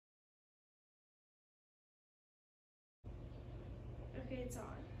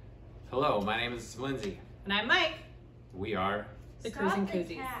Hello, my name is Lindsay. And I'm Mike. We are the Cruising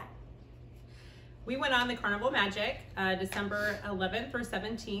Koozies. We went on the Carnival Magic December 11th or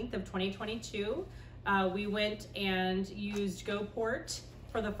 17th of 2022. We went and used GoPort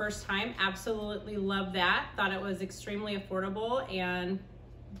for the first time. Absolutely loved that. Thought it was extremely affordable and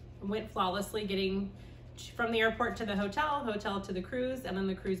went flawlessly getting from the airport to the hotel to the cruise, and then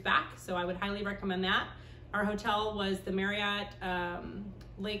the cruise back. So I would highly recommend that. Our hotel was the Marriott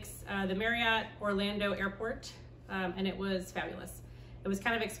the Marriott Orlando Airport, and it was fabulous. It was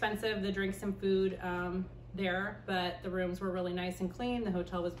kind of expensive, the drinks and food there, but the rooms were really nice and clean. The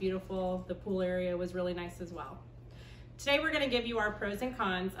hotel was beautiful. The pool area was really nice as well. Today we're going to give you our pros and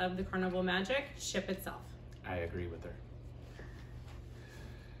cons of the Carnival Magic ship itself. I agree with her.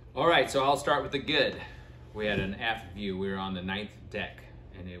 All right, so I'll start with the good. We had an aft view. We were on the 9th deck,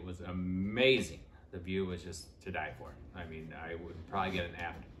 and it was amazing. The view was just to die for. I mean, I would probably get an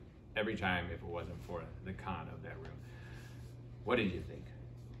aft every time if it wasn't for the con of that room. What did you think?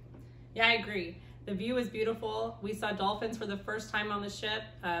 Yeah, I agree. The view was beautiful. We saw dolphins for the first time on the ship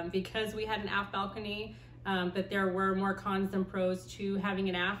because we had an aft balcony, but there were more cons than pros to having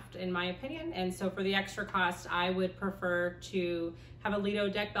an aft, in my opinion. And so for the extra cost, I would prefer to have a Lido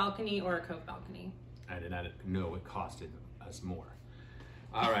deck balcony or a Cove balcony. I did not know it costed us more.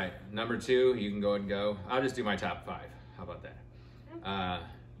 All right, number 2, you can go and go. I'll just do my top 5. How about that?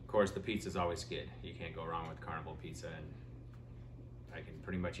 Of course, the pizza's always good. You can't go wrong with Carnival pizza, and I can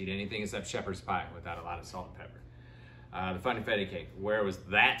pretty much eat anything except shepherd's pie without a lot of salt and pepper. The funny cake, where was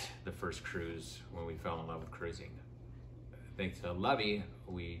that the first cruise when we fell in love with cruising? Thanks to Lovey,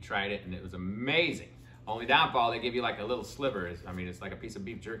 we tried it and it was amazing. Only downfall, they give you like a little sliver. I mean, it's like a piece of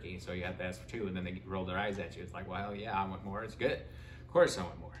beef jerky, so you have to ask for 2, and then they roll their eyes at you. It's like, well, yeah, I want more. It's good. Of course I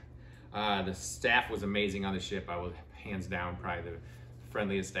want more. The staff was amazing on the ship. I was hands down probably the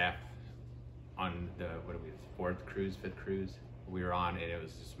friendliest staff on the, 5th cruise we were on, and it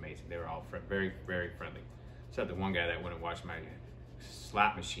was just amazing. They were all very, very friendly. Except the one guy that went and watched my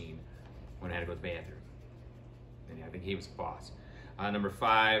slot machine when I had to go to the bathroom. And yeah, I think he was the boss. Number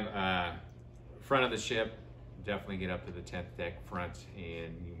 5, front of the ship. Definitely get up to the 10th deck front,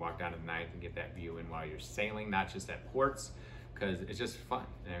 and you can walk down to the 9th and get that view in while you're sailing, not just at ports, because it's just fun.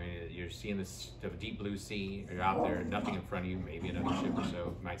 I mean, you're seeing the deep blue sea. You're out there, nothing in front of you, maybe another ship or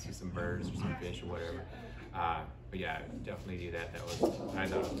so. You might see some birds or some fish or whatever. But yeah, definitely do that. I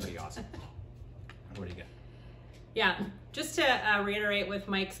thought it was pretty awesome. What do you got? Yeah, just to reiterate with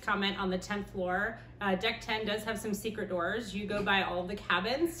Mike's comment on the 10th floor, deck 10 does have some secret doors. You go by all of the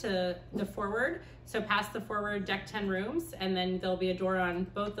cabins to the forward, so past the forward deck 10 rooms, and then there'll be a door on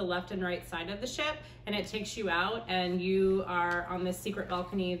both the left and right side of the ship, and it takes you out, and you are on this secret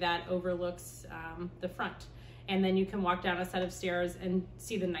balcony that overlooks the front. And then you can walk down a set of stairs and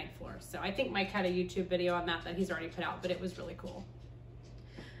see the 9th floor. So I think Mike had a YouTube video on that he's already put out, but it was really cool.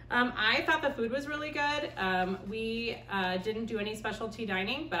 I thought the food was really good. We didn't do any specialty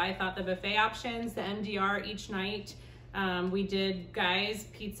dining, but I thought the buffet options, the MDR each night, we did Guy's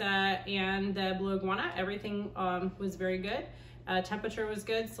Pizza and the Blue Iguana. Everything was very good. Temperature was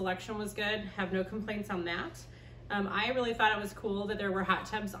good, selection was good, have no complaints on that. I really thought it was cool that there were hot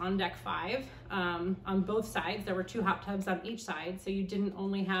tubs on deck 5 on both sides. There were 2 hot tubs on each side, so you didn't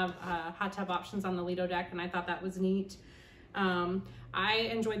only have hot tub options on the Lido deck, and I thought that was neat. I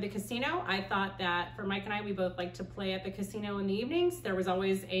enjoyed the casino. I thought that for Mike and I, we both like to play at the casino in the evenings. There was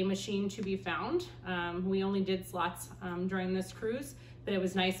always a machine to be found. We only did slots during this cruise, but it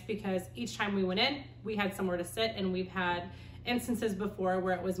was nice because each time we went in, we had somewhere to sit, and we've had instances before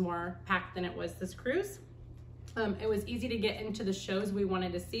where it was more packed than it was this cruise. It was easy to get into the shows we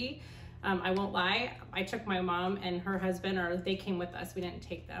wanted to see. I won't lie, I took my mom and her husband, or they came with us, we didn't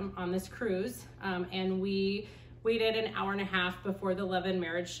take them, on this cruise, and we waited an hour and a half before the Love and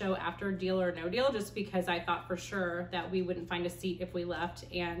Marriage show after Deal or No Deal, just because I thought for sure that we wouldn't find a seat if we left,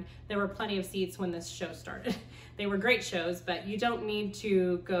 and there were plenty of seats when this show started. They were great shows, but you don't need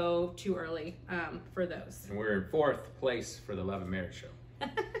to go too early for those. And we're in 4th place for the Love and Marriage show.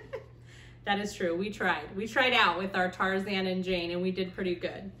 That is true. We tried. We tried out with our Tarzan and Jane, and we did pretty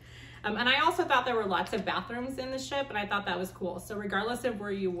good. And I also thought there were lots of bathrooms in the ship, and I thought that was cool. So regardless of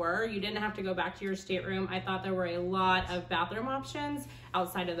where you were, you didn't have to go back to your stateroom. I thought there were a lot of bathroom options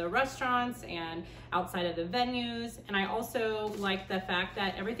outside of the restaurants and outside of the venues. And I also liked the fact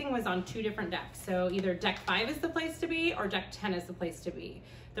that everything was on 2 different decks. So either deck 5 is the place to be, or deck 10 is the place to be.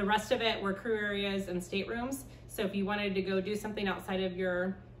 The rest of it were crew areas and staterooms. So if you wanted to go do something outside of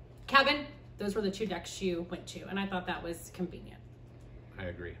your cabin, those were the 2 decks you went to, and I thought that was convenient. I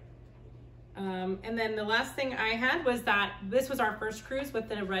agree. And then the last thing I had was that this was our first cruise with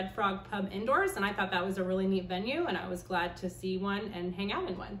the Red Frog Pub indoors, and I thought that was a really neat venue, and I was glad to see one and hang out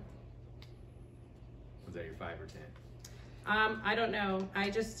in one. Was that your 5 or 10? I don't know. I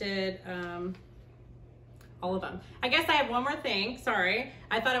just did all of them. I guess I have one more thing. Sorry.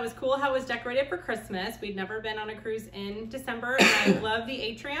 I thought it was cool how it was decorated for Christmas. We'd never been on a cruise in December, and I love the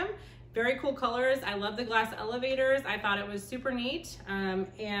atrium. Very cool colors. I love the glass elevators. I thought it was super neat.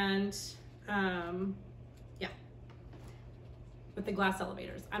 Yeah, with the glass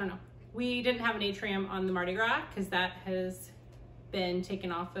elevators. I don't know. We didn't have an atrium on the Mardi Gras because that has been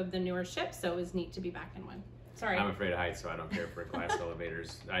taken off of the newer ship, so it was neat to be back in one. Sorry. I'm afraid of heights, so I don't care for glass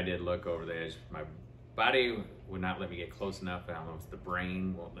elevators. I did look over the edge. My body would not let me get close enough. I almost, the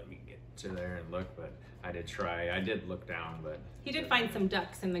brain won't let me get to there and look, but I did try. I did look down, but... He did find some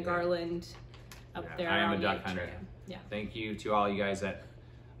ducks in the garland up there. I am a duck hunter. Yeah. Thank you to all you guys that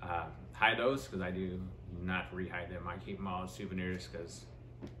hide those, because I do not rehide them. I keep them all as souvenirs because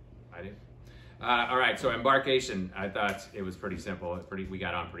I do. All right, so embarkation, I thought it was pretty simple. We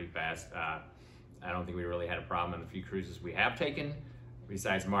got on pretty fast. I don't think we really had a problem on the few cruises we have taken.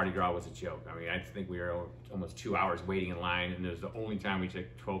 Besides, Mardi Gras was a joke. I mean, I think we were almost 2 hours waiting in line, and it was the only time we took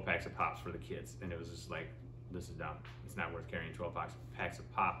 12 packs of pops for the kids. And it was just like, this is dumb. It's not worth carrying 12 packs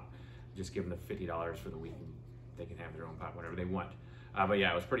of pop. Just give them the $50 for the week, and they can have their own pop whenever they want. But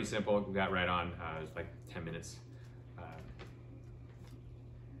yeah, it was pretty simple. We got right on. It was like 10 minutes.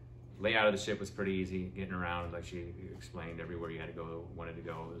 Layout of the ship was pretty easy. Getting around, like she explained, everywhere you had to go, wanted to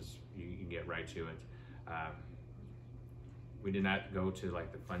go, was you can get right to it. We did not go to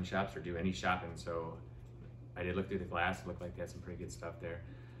like the fun shops or do any shopping, so I did look through the glass. It looked like they had some pretty good stuff there.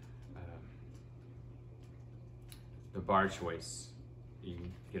 The bar choice, you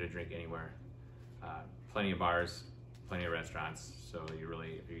can get a drink anywhere. Plenty of bars, plenty of restaurants, so you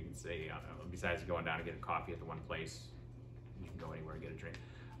really, if you can say, besides going down to get a coffee at the one place, you can go anywhere and get a drink.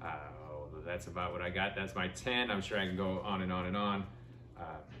 That's about what I got. That's my 10. I'm sure I can go on and on and on.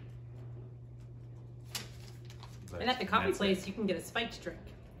 And at the coffee place, you can get a spiked drink.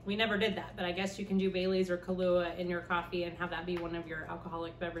 We never did that, but I guess you can do Bailey's or Kahlua in your coffee and have that be one of your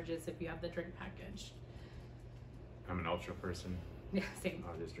alcoholic beverages if you have the drink package. I'm an ultra person. Yeah, same.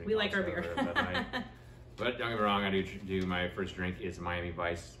 I'll just drink we like our beer. But don't get me wrong, I do my first drink is Miami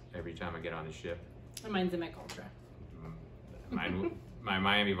Vice every time I get on the ship. And mine's a Mick Ultra. My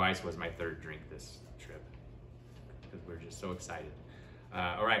Miami Vice was my 3rd drink this trip because we're just so excited.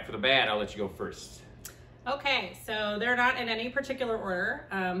 All right, for the bad, I'll let you go first. Okay, so they're not in any particular order,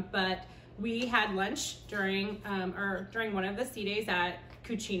 but we had lunch during one of the sea days at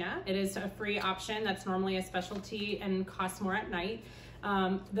Cucina. It is a free option that's normally a specialty and costs more at night.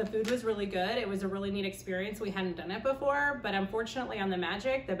 The food was really good. It was a really neat experience. We hadn't done it before, but unfortunately on the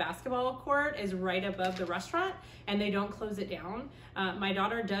Magic, the basketball court is right above the restaurant and they don't close it down. My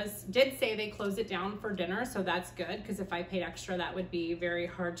daughter did say they close it down for dinner, so that's good because if I paid extra, that would be very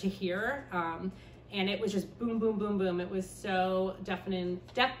hard to hear. And it was just boom, boom, boom, boom. It was so deafeningly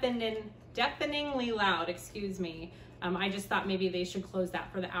loud, excuse me. I just thought maybe they should close that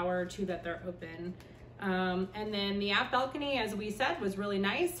for the hour or two that they're open. And then the aft balcony, as we said, was really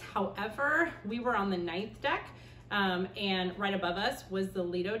nice. However, we were on the 9th deck, and right above us was the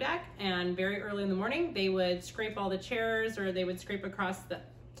Lido deck. And very early in the morning, they would scrape all the chairs, or they would scrape across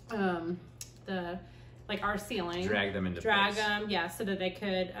like our ceiling. Drag them into place. Yeah, so that they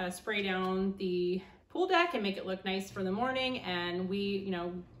could spray down the pool deck and make it look nice for the morning. And we,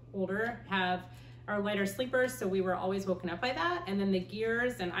 older, have our lighter sleepers, so we were always woken up by that. And then the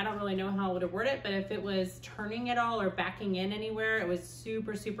gears, and I don't really know how to word it, but if it was turning at all or backing in anywhere, it was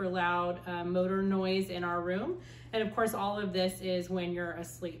super, super loud motor noise in our room. And of course, all of this is when you're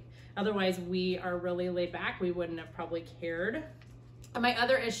asleep. Otherwise, we are really laid back. We wouldn't have probably cared. My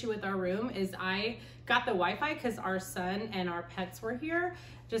other issue with our room is I got the Wi-Fi because our son and our pets were here,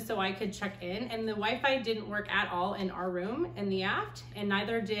 just so I could check in, and the Wi-Fi didn't work at all in our room in the aft, and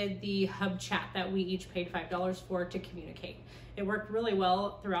neither did the hub chat that we each paid $5 for to communicate. It worked really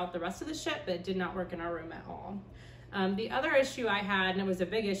well throughout the rest of the ship, but it did not work in our room at all. The other issue I had, and it was a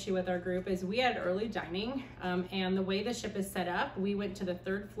big issue with our group, is we had early dining, and the way the ship is set up, we went to the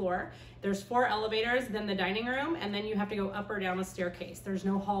 3rd floor. There's 4 elevators, then the dining room, and then you have to go up or down a staircase. There's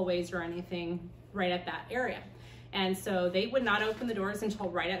no hallways or anything right at that area. And so they would not open the doors until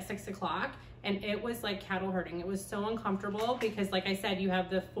right at 6 o'clock. And it was like cattle herding. It was so uncomfortable because, like I said, you have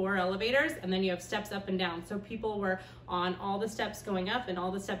the 4 elevators and then you have steps up and down. So people were on all the steps going up and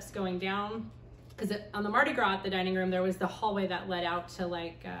all the steps going down. Because on the Mardi Gras at the dining room, there was the hallway that led out to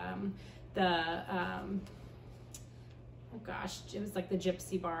like oh gosh, it was like the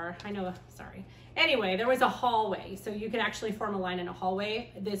Gypsy Bar. I know, sorry. Anyway, there was a hallway, so you could actually form a line in a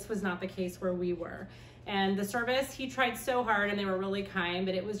hallway. This was not the case where we were. And the service, he tried so hard and they were really kind,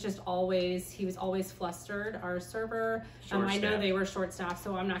 but it was just always, he was always flustered. Our server, I know they were short staffed,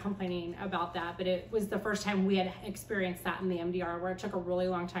 so I'm not complaining about that, but it was the first time we had experienced that in the MDR where it took a really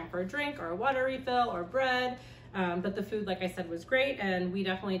long time for a drink or a water refill or bread. But the food, like I said, was great, and we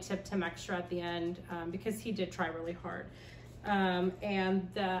definitely tipped him extra at the end because he did try really hard.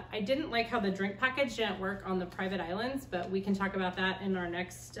 I didn't like how the drink package didn't work on the private islands, but we can talk about that in our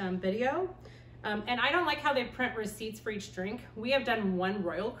next video. And I don't like how they print receipts for each drink. We have done one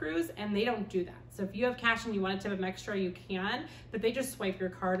Royal Cruise and they don't do that. So if you have cash and you want to tip them extra, you can, but they just swipe your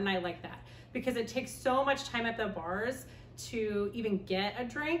card, and I like that because it takes so much time at the bars to even get a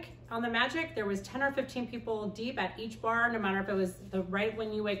drink. On the Magic, there was 10 or 15 people deep at each bar, no matter if it was right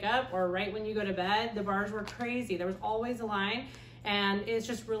when you wake up or right when you go to bed. The bars were crazy. There was always a line, and it's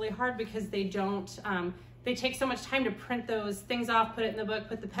just really hard because they don't, they take so much time to print those things off, put it in the book,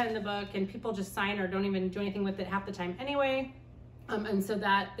 put the pen in the book, and people just sign or don't even do anything with it half the time anyway. And so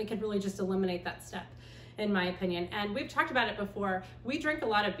that they could really just eliminate that step, in my opinion. And we've talked about it before. We drink a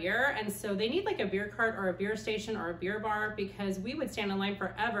lot of beer, and so they need like a beer cart or a beer station or a beer bar, because we would stand in line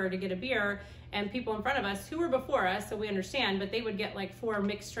forever to get a beer, and people in front of us who were before us, so we understand, but they would get like 4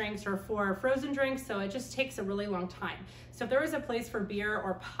 mixed drinks or 4 frozen drinks, so it just takes a really long time. So if there was a place for beer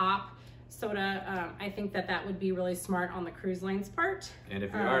or pop soda, I think that that would be really smart on the cruise line's part. And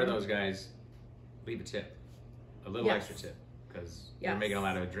if you are those guys, leave a tip, a little extra tip, because they're making a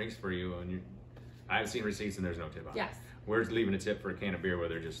lot of drinks for you, and I've seen receipts and there's no tip on it. We're leaving a tip for a can of beer where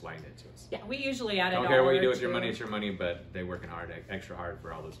they're just sliding it to us. Yeah, we usually add it. Don't care what you do with your money, it's your money, but they're working hard, extra hard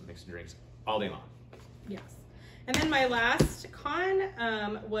for all those mixed drinks all day long. Yes. And then my last con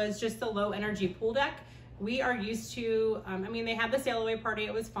was just the low energy pool deck. We are used to, I mean, they had the sail away party,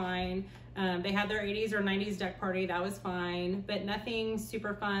 it was fine. They had their 80s or 90s deck party, that was fine, but nothing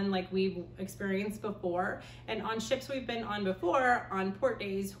super fun like we've experienced before. And on ships we've been on before, on port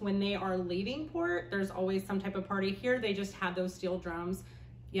days, when they are leaving port, there's always some type of party. Here they just had those steel drums.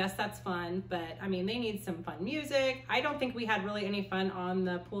 Yes, that's fun, but I mean, they need some fun music. I don't think we had really any fun on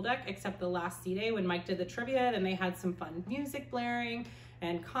the pool deck except the last sea day when Mike did the trivia, and they had some fun music blaring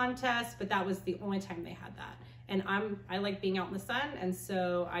and contests, but that was the only time they had that. And I like being out in the sun, and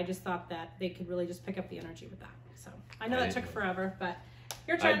so I just thought that they could really just pick up the energy with that. So I know that took forever, but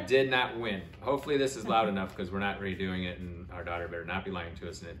your turn. I did not win. Hopefully this is loud enough, because we're not redoing it, and our daughter better not be lying to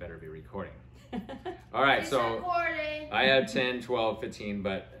us, and it better be recording. All right, so I had 10, 12, 15,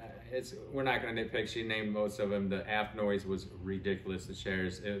 but we're not going to nitpick. She named most of them. The aft noise was ridiculous. The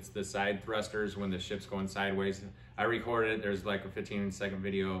chairs, it's the side thrusters when the ship's going sideways. I recorded it. There's like a 15-second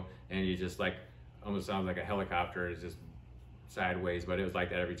video, and you just like almost sounds like a helicopter is just sideways, but it was like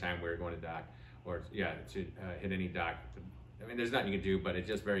that every time we were going to dock, or to hit any dock. I mean, there's nothing you can do, but it's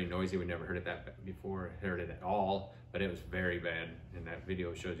just very noisy. We never heard it that before, heard it at all, but it was very bad. And that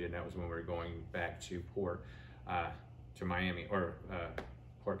video shows you, and that was when we were going back to to Miami, or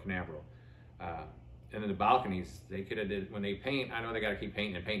Port Canaveral. And then the balconies, they could have did, when they paint, I know they got to keep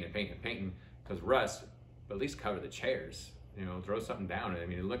painting and painting and painting and painting because rust, but at least cover the chairs, you know, throw something down. I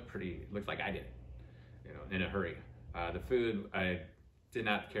mean, it looked like I did, you know, in a hurry. The food, I did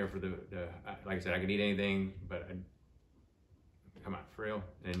not care for the like I said, I could eat anything, but come on, for real.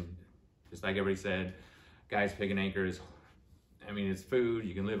 And just like everybody said, guys picking anchors, I mean, it's food,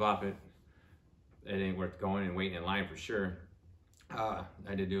 you can live off it. It ain't worth going and waiting in line for sure.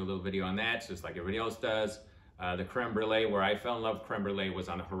 I did do a little video on that, just like everybody else does. The creme brulee, where I fell in love with creme brulee, was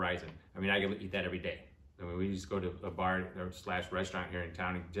on the horizon. I mean, I could eat that every day. I mean, we just go to a bar / restaurant here in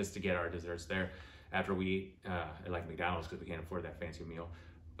town just to get our desserts there after we eat at like McDonald's, because we can't afford that fancy meal.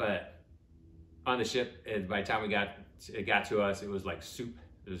 But on the ship, by the time it got to us, it was like soup.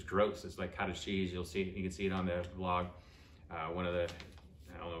 It was gross. It's like cottage cheese. You can see it on the vlog. One of the,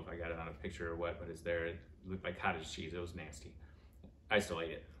 I don't know if I got it on a picture or what, but it's there. It looked like cottage cheese. It was nasty. I still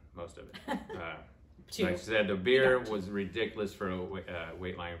ate it, most of it. Like I said, the beer was ridiculous for a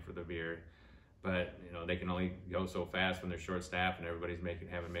wait line for the beer, but you know, they can only go so fast when they're short staffed and everybody's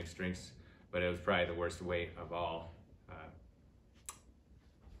having mixed drinks. But it was probably the worst wait of all.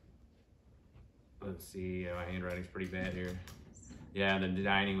 Let's see, my handwriting's pretty bad here. Yeah, the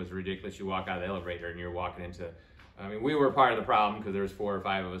dining was ridiculous. You walk out of the elevator and you're walking into, I mean, we were part of the problem because there was 4 or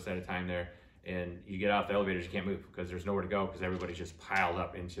 5 of us at a time there. And you get off the elevators, you can't move because there's nowhere to go because everybody's just piled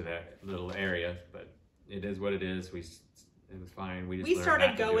up into that little area. But it is what it is. It was fine. We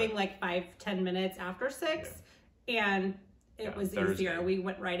started going like 5-10 minutes after 6, and it was easier. We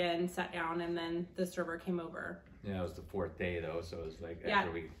went right in, sat down, and then the server came over Yeah, it was the 4th day though, so it was like Yeah.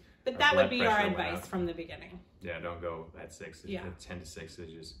 after we. But our that blood would be our pressure went advice up. from the beginning. Yeah, don't go at 6. Yeah. At 10 to 6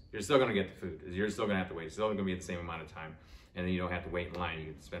 is just, you're still gonna get the food. You're still gonna have to wait. It's still gonna be the same amount of time, and then you don't have to wait in line.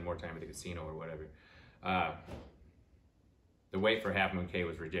 You can spend more time at the casino or whatever. The wait for Half Moon Cay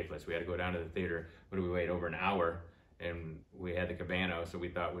was ridiculous. We had to go down to the theater. What did we wait? Over an hour, and we had the cabana, so we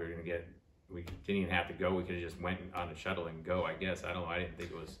thought we were gonna get. We didn't even have to go. We could have just went on the shuttle and go. I guess I don't know. I didn't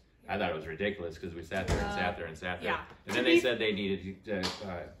think it was. I thought it was ridiculous because we sat there and sat there and sat there. Yeah. And then they said they needed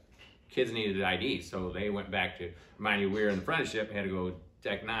kids needed an ID, so they went back to. Mind you, we were in the front of the ship. We had to go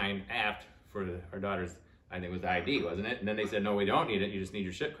deck 9 aft for our daughter's. I think it was the ID, wasn't it? And then they said, no, we don't need it. You just need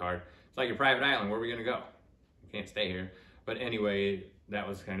your ship card. It's like your private island. Where are we gonna go? You can't stay here. But anyway, that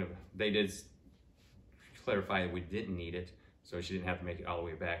was kind of. They did clarify that we didn't need it, so she didn't have to make it all the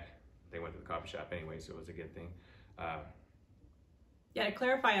way back. They went to the coffee shop anyway, so it was a good thing. Yeah, to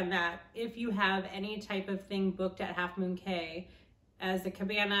clarify on that, if you have any type of thing booked at Half Moon Cay, as a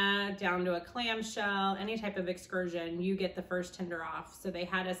cabana, down to a clamshell, any type of excursion, you get the first tender off. So they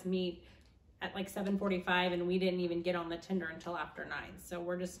had us meet at like 7:45, and we didn't even get on the tender until after 9. So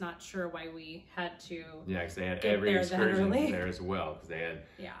we're just not sure why we had to. Yeah, because they had get every there that excursion early. there as well. Because they had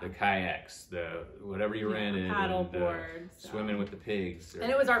Yeah. the kayaks, the whatever you rented, paddle and, boards, swimming with the pigs. And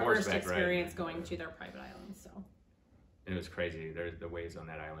it was our first horseback experience riding. going to their private island. So It was crazy. The waves on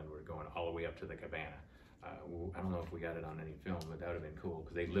that island were going all the way up to the cabana. I don't know if we got it on any film, but that would have been cool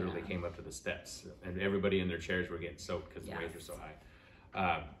because they literally came up to the steps, and everybody in their chairs were getting soaked because the waves were so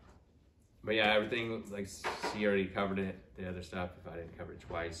high. But yeah, everything, like she already covered it, the other stuff, if I didn't cover it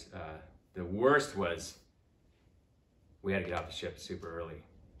twice. The worst was we had to get off the ship super early.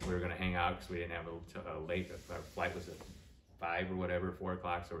 We were going to hang out because we didn't have a late, our flight was at 5 or whatever, 4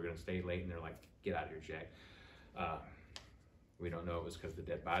 o'clock, so we're going to stay late, and they're like, get out of here, Jack. We don't know it was because of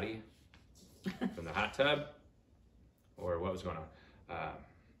the dead body from the hot tub or what was going on.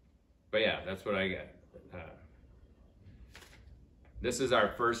 But yeah, that's what I got. This is our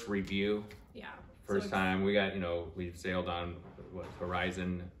first review. yeah. First time we got, we've sailed on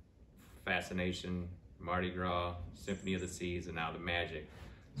Horizon, Fascination, Mardi Gras, Symphony of the Seas, and now the Magic.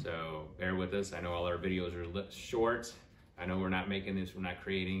 So bear with us. I know all our videos are short. I know we're not making this, we're not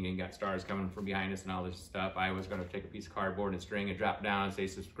creating, and got stars coming from behind us and all this stuff. I was going to take a piece of cardboard and string and drop down and say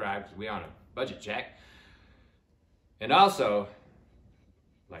subscribe because we on a budget, Jack. And also,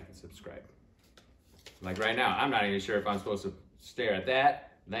 like and subscribe. Like right now, I'm not even sure if I'm supposed to stare at that.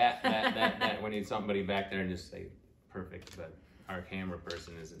 We need somebody back there and just say perfect, but our camera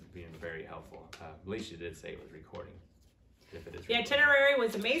person isn't being very helpful. Alicia did say it was recording. If it is The itinerary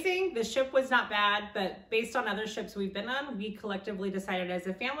was amazing. The ship was not bad, but based on other ships we've been on, we collectively decided as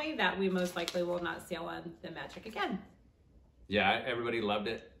a family that we most likely will not sail on the Magic again. Yeah, everybody loved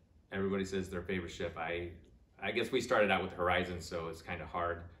it. Everybody says their favorite ship. I guess we started out with Horizon, so it's kind of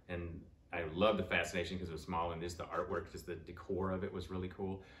hard. And I love the Fascination because it was small, and just the artwork, just the decor of it was really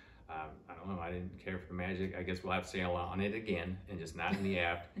cool. I don't know, I didn't care for the Magic. I guess we'll have to sail on it again, and just not in the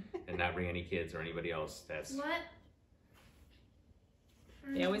aft, and not bring any kids or anybody else. That's What?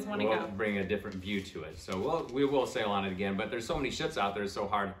 They always want to we'll go. bring a different view to it. So we will sail on it again, but there's so many ships out there, it's so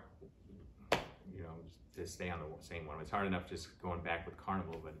hard, to stay on the same one. It's hard enough just going back with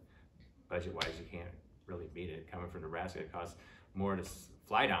Carnival, but budget-wise, you can't really beat it. Coming from Nebraska, it costs more to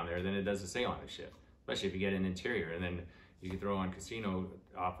fly down there than it does to sail on a ship, especially if you get an interior. And then you can throw on casino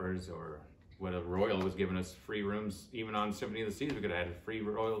offers, or what a Royal was giving us free rooms, even on Symphony of the Seas. We could have had a free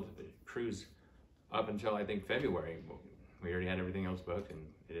Royal cruise up until I think February. We already had everything else booked, and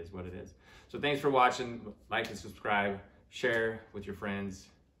it is what it is. So thanks for watching. Like and subscribe, share with your friends.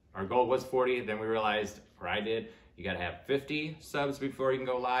 Our goal was 40, then we realized, or I did, you gotta have 50 subs before you can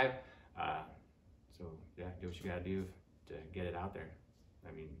go live. So yeah, do what you gotta do to get it out there.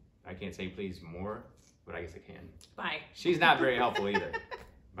 I mean, I can't say please more, but I guess I can. Bye. She's not very helpful either.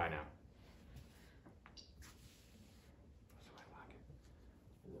 Bye now. So I lock it.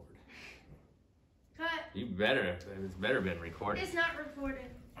 Lord. Cut. You better, it's better been recorded. It's not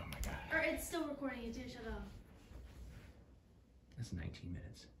recorded. Oh my God. Or it's still recording. You do shut off. That's 19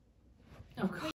 minutes. Oh, God.